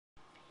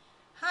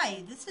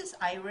Hi, this is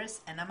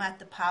Iris and I'm at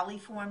the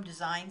Polyform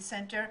Design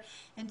Center,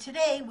 and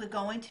today we're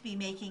going to be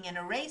making an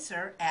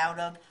eraser out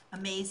of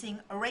amazing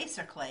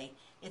eraser clay.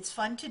 It's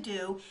fun to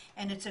do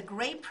and it's a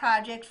great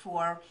project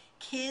for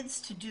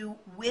kids to do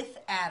with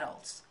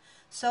adults.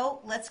 So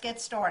let's get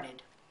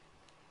started.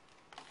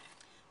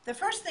 The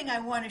first thing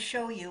I want to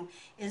show you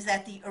is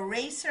that the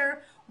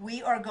eraser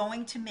we are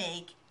going to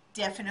make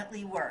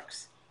definitely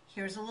works.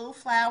 Here's a little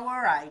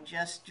flower I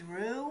just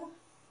drew.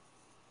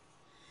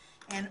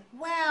 And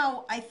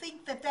wow, I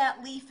think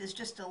that leaf is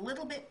just a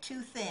little bit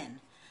too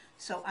thin.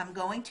 So I'm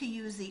going to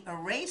use the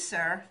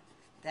eraser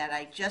that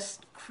I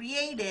just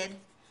created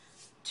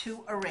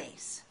to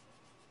erase.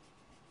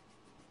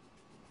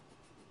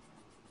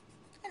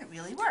 And it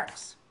really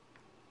works.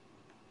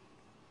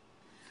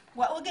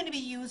 What we're going to be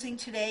using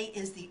today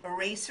is the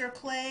eraser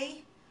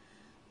clay,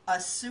 a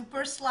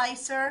super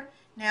slicer.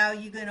 Now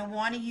you're going to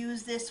want to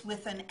use this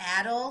with an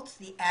adult.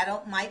 The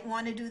adult might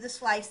want to do the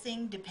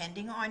slicing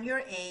depending on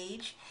your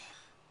age.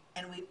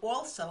 And we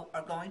also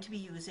are going to be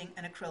using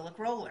an acrylic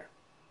roller.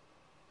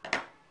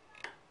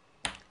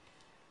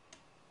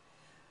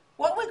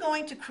 What we're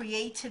going to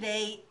create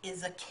today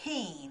is a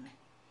cane,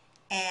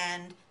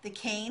 and the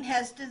cane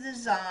has the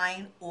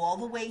design all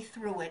the way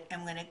through it.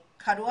 I'm going to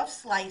cut off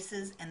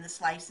slices, and the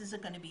slices are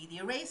going to be the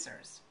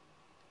erasers.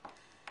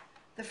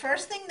 The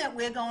first thing that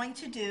we're going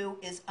to do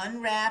is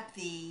unwrap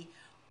the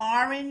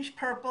orange,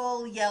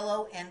 purple,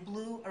 yellow, and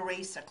blue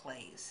eraser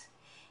clays.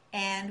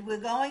 And we're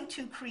going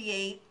to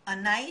create a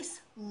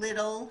nice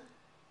little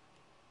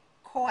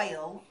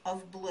coil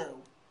of blue.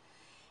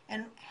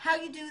 And how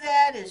you do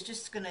that is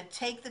just going to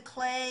take the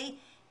clay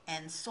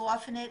and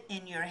soften it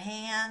in your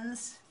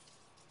hands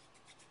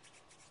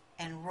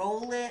and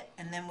roll it,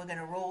 and then we're going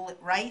to roll it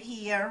right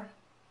here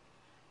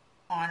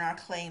on our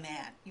clay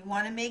mat. You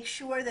want to make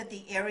sure that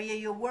the area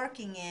you're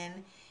working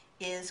in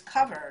is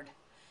covered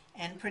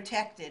and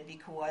protected,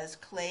 because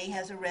clay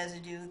has a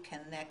residue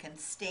that can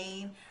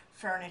stain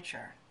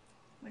furniture.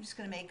 We're just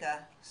going to make a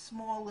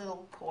small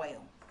little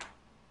coil. I'm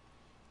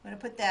going to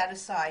put that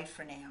aside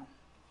for now.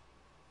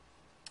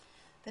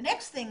 The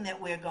next thing that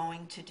we're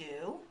going to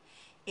do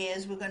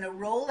is we're going to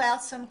roll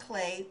out some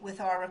clay with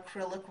our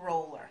acrylic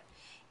roller.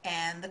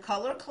 And the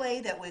color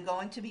clay that we're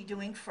going to be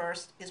doing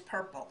first is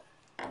purple.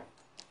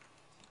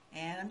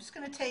 And I'm just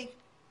going to take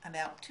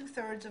about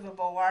 2/3 of a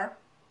bar,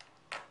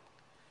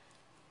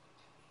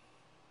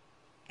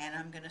 and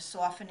I'm going to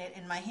soften it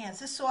in my hands.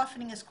 This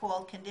softening is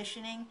called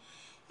conditioning,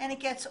 and it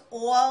gets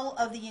all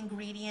of the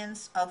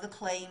ingredients of the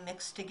clay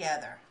mixed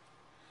together.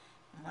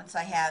 And once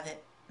I have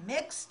it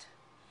mixed,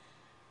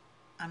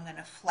 I'm going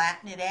to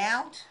flatten it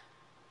out.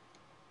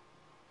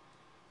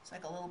 It's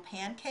like a little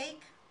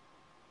pancake.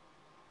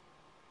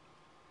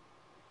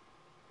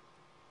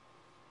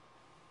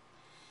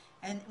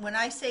 And when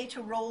I say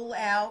to roll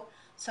out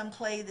some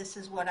clay, this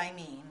is what I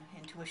mean,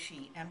 into a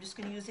sheet. I'm just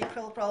going to use the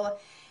acrylic roller,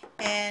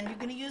 and you're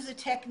going to use a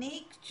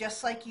technique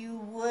just like you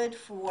would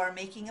for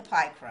making a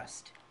pie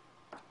crust.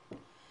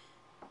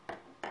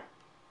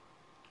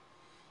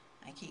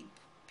 I keep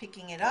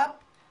picking it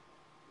up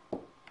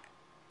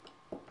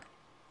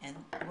and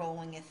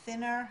rolling it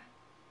thinner.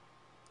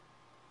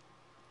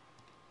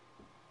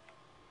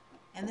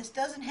 And this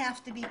doesn't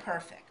have to be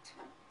perfect.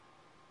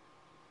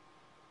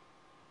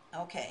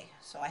 Okay,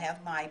 so I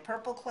have my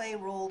purple clay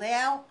rolled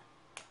out.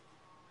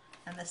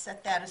 I'm going to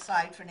set that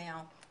aside for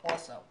now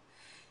also.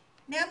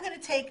 Now I'm going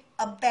to take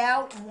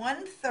about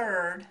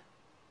 1/3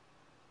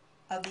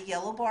 of the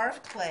yellow bar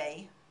of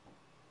clay,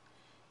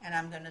 and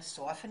I'm going to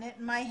soften it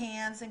in my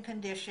hands and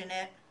condition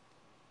it.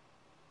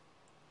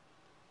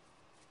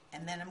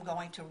 And then I'm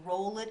going to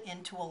roll it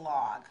into a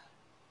log.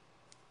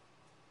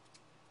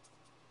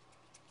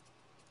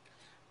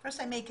 First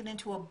I make it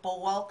into a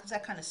ball, because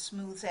that kind of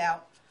smooths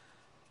out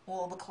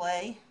all the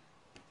clay.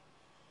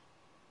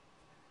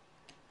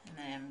 And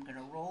then I'm going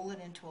to roll it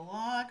into a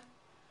log,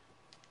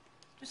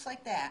 just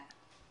like that.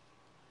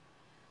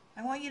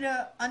 I want you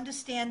to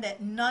understand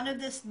that none of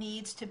this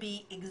needs to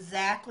be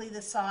exactly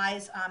the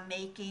size I'm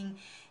making,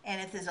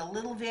 and if there's a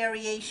little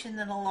variation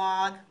in the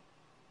log,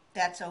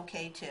 that's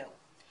okay too.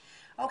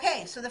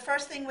 Okay, so the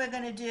first thing we're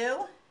going to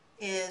do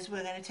is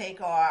we're going to take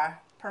our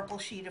purple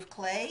sheet of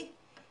clay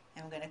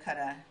and we're going to cut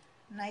a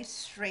nice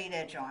straight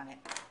edge on it.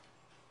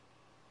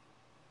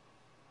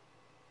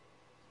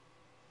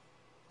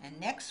 And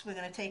next we're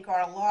going to take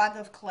our log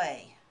of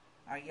clay.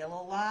 Our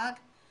yellow log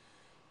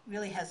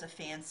really has a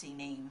fancy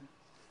name,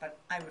 but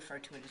I refer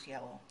to it as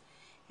yellow.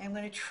 And I'm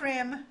going to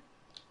trim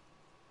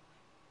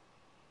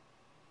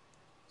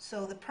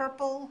so the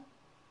purple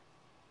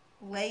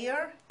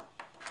layer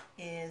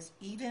is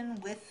even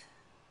with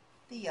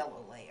the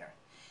yellow layer.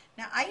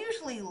 Now I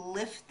usually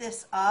lift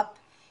this up,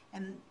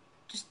 and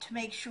just to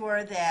make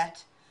sure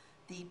that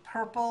the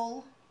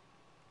purple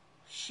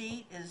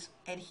sheet is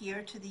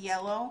adhered to the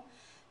yellow,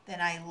 then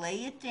I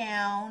lay it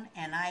down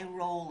and I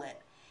roll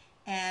it.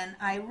 And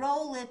I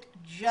roll it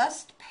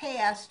just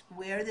past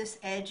where this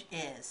edge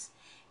is.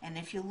 And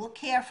if you look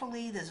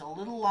carefully, there's a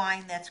little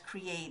line that's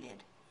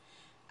created.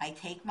 I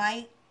take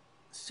my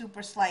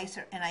super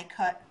slicer and I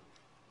cut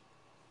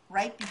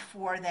right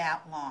before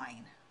that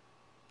line.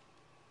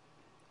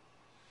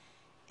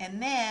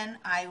 And then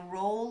I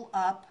roll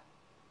up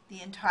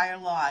the entire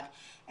log.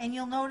 And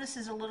you'll notice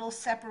there's a little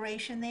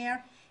separation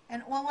there.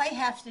 And all I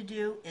have to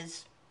do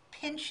is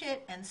pinch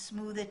it and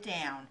smooth it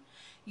down.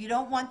 You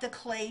don't want the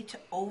clay to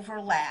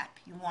overlap.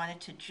 You want it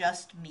to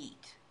just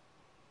meet.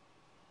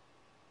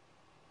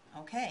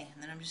 Okay,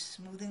 and then I'm just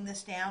smoothing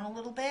this down a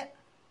little bit.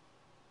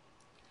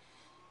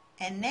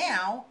 And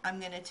now I'm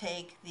going to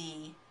take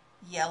the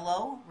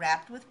yellow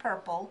wrapped with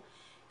purple,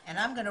 and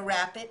I'm going to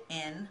wrap it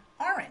in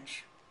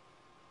orange.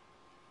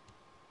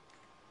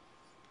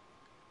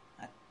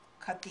 I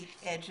cut the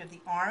edge of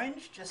the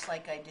orange just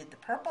like I did the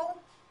purple.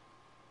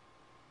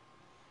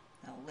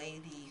 I'll lay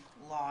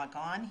the log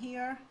on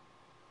here,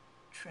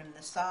 trim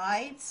the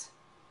sides.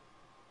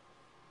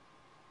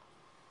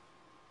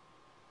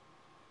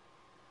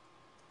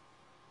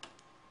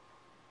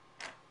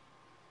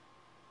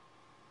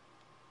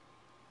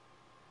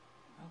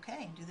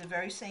 Okay, do the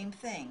very same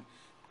thing.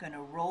 I'm going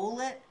to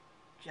roll it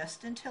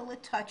just until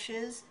it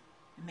touches.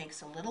 It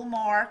makes a little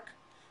mark,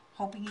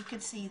 hoping you can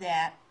see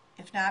that.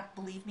 If not,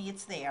 believe me,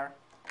 it's there.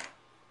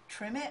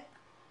 Trim it.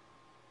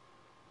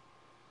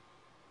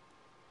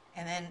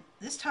 And then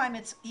this time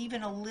it's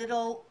even a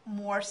little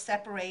more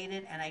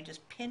separated, and I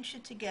just pinch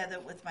it together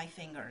with my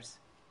fingers.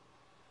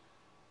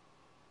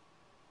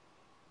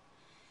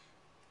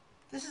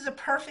 This is a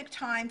perfect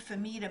time for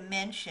me to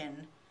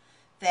mention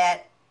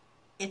that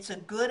it's a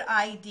good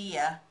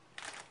idea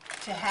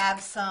to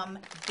have some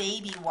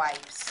baby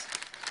wipes,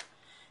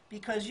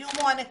 because you'll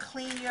want to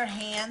clean your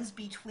hands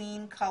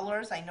between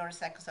colors. I noticed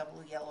that because I have a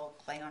little yellow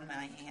clay on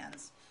my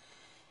hands.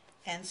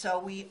 And so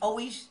we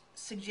always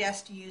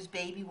suggest to use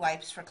baby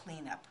wipes for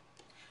cleanup.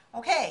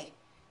 Okay,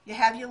 you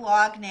have your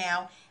log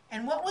now,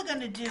 and what we're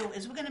going to do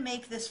is we're going to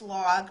make this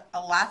log a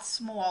lot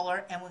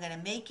smaller, and we're going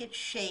to make it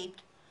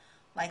shaped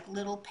like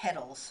little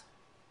petals.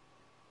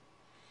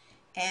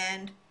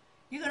 And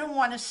you're going to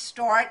want to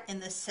start in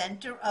the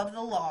center of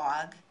the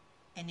log,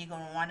 and you're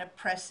going to want to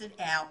press it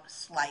out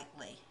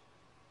slightly,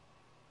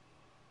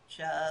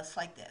 just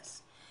like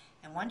this.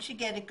 And once you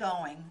get it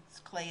going, this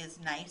clay is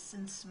nice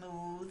and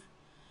smooth.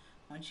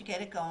 Once you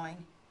get it going,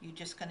 you're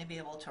just going to be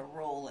able to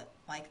roll it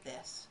like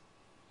this.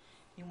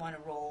 You want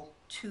to roll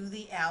to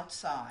the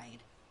outside.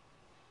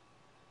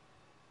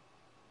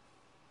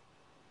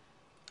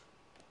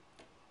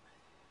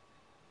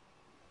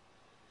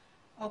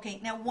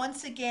 Okay, now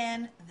once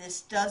again,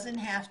 this doesn't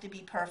have to be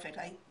perfect.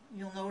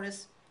 You'll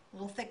notice a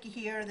little thicker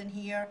here than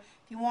here.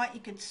 If you want, you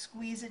could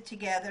squeeze it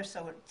together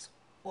so it's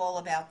all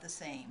about the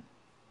same.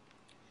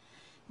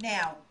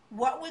 Now,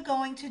 what we're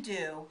going to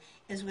do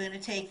is we're going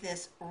to take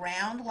this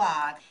round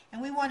log,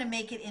 and we want to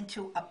make it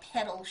into a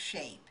petal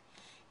shape.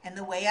 And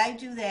the way I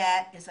do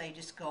that is I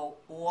just go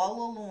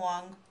all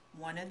along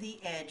one of the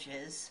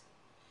edges,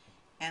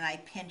 and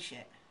I pinch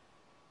it.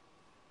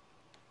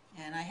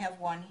 And I have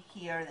one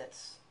here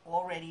that's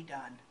already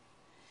done.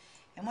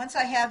 And once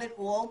I have it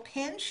all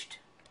pinched,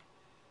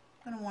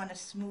 I'm going to want to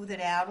smooth it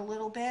out a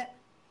little bit.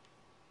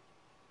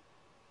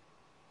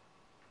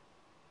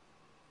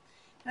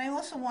 And I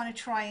also want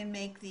to try and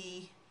make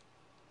the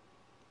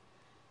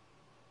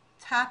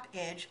top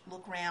edge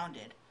look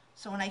rounded.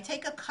 So when I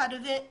take a cut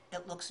of it,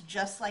 it looks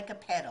just like a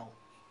petal.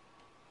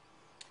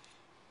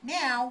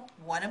 Now,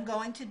 what I'm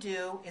going to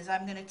do is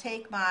I'm going to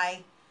take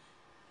my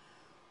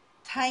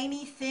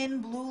tiny thin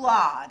blue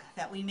log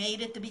that we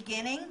made at the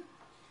beginning,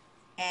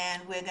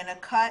 and we're going to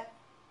cut,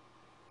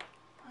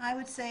 I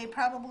would say,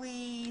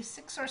 probably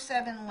 6 or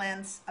 7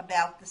 lengths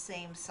about the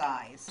same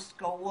size. Just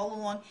go all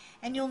along,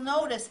 and you'll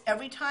notice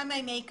every time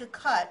I make a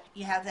cut,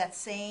 you have that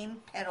same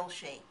petal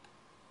shape.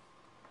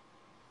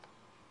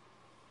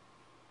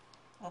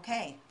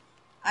 Okay,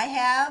 I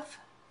have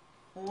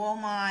all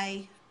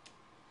my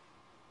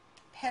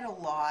petal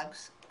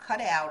logs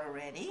cut out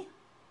already.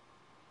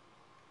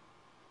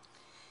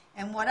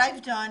 And what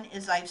I've done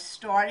is I've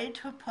started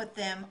to put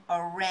them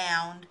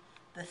around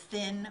the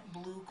thin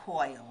blue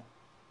coil,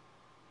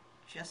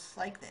 just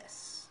like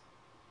this.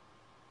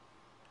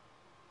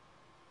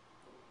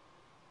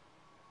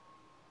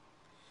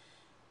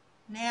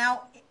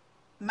 Now, it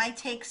might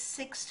take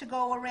 6 to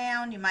go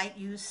around. You might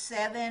use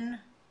 7.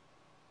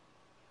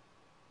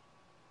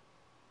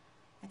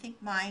 I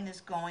think mine is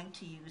going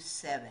to use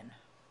 7.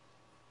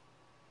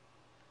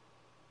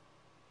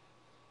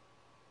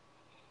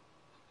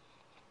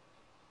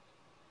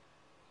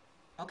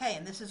 Okay,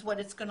 and this is what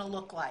it's going to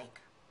look like.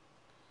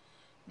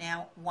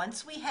 Now,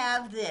 once we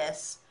have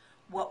this,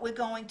 what we're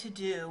going to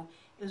do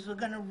is we're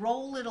going to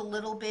roll it a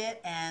little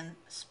bit and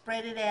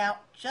spread it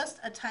out just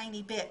a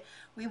tiny bit.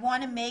 We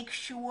want to make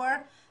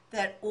sure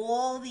that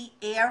all the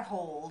air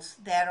holes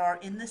that are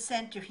in the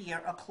center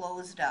here are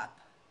closed up.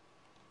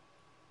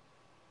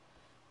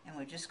 And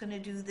we're just going to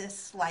do this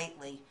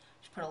slightly.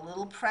 Just put a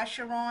little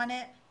pressure on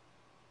it.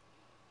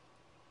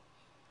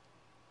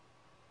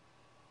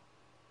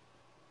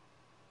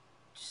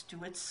 Just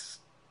do it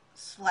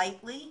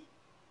slightly.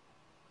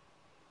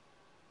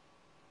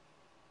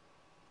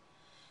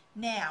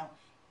 Now,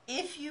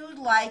 if you'd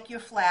like your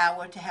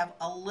flour to have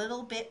a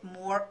little bit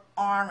more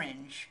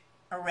orange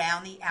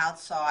around the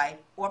outside,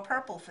 or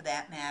purple for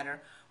that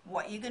matter,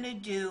 what you're going to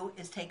do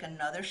is take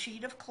another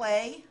sheet of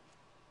clay,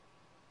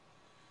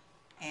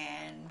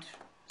 and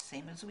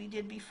same as we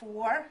did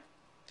before,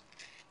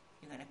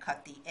 you're going to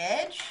cut the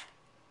edge,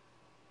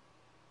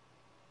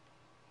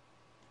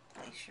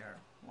 place your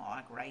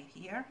log right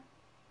here,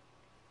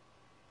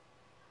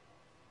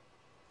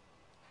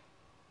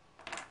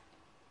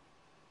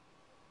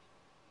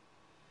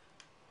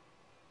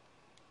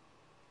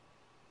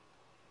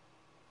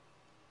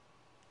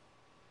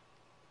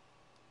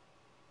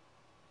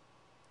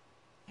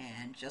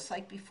 and just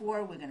like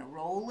before, we're going to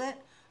roll it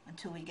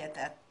until we get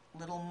that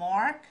little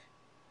mark.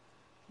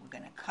 We're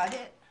going to cut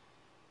it,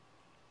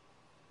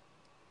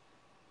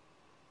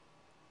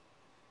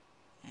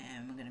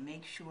 and we're going to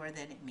make sure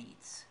that it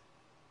meets.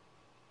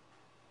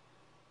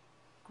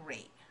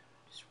 Great.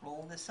 Just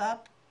roll this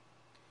up.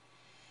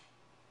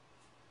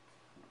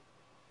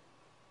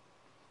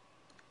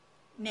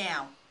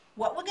 Now,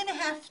 what we're going to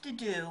have to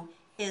do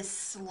is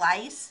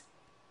slice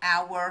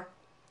our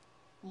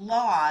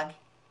log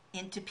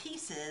into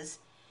pieces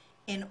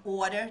in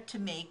order to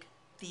make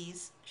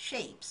these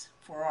shapes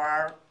for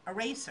our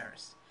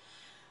erasers.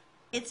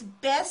 It's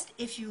best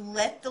if you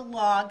let the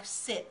log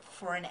sit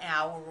for an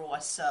hour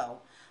or so.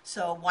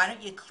 So why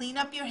don't you clean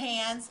up your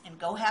hands and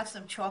go have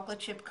some chocolate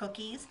chip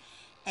cookies,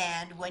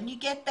 and when you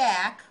get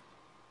back,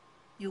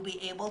 you'll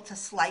be able to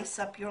slice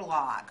up your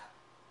log.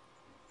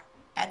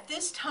 At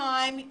this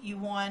time, you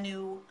want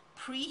to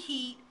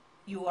preheat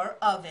your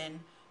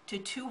oven to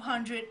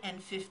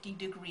 250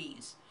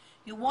 degrees.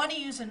 You want to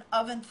use an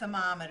oven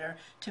thermometer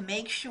to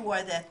make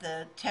sure that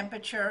the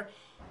temperature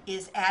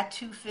is at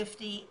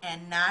 250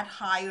 and not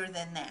higher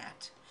than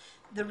that.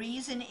 The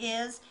reason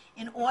is,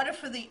 in order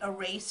for the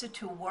eraser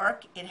to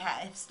work, it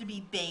has to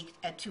be baked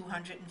at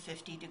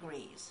 250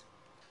 degrees.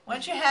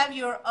 Once you have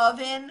your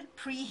oven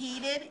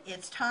preheated,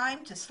 it's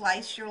time to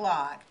slice your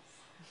log.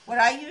 What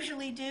I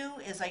usually do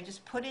is I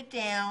just put it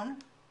down,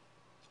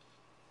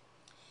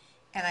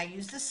 and I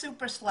use the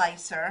super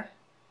slicer,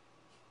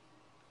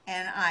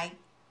 and I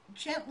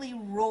gently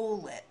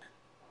roll it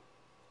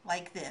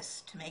like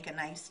this to make a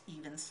nice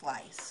even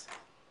slice.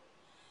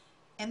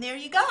 And there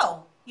you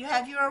go. You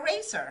have your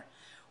eraser.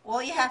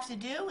 All you have to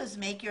do is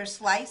make your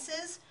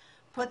slices,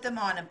 put them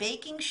on a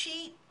baking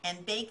sheet,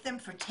 and bake them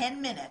for 10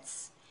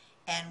 minutes.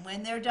 And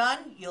when they're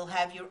done, you'll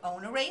have your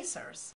own erasers.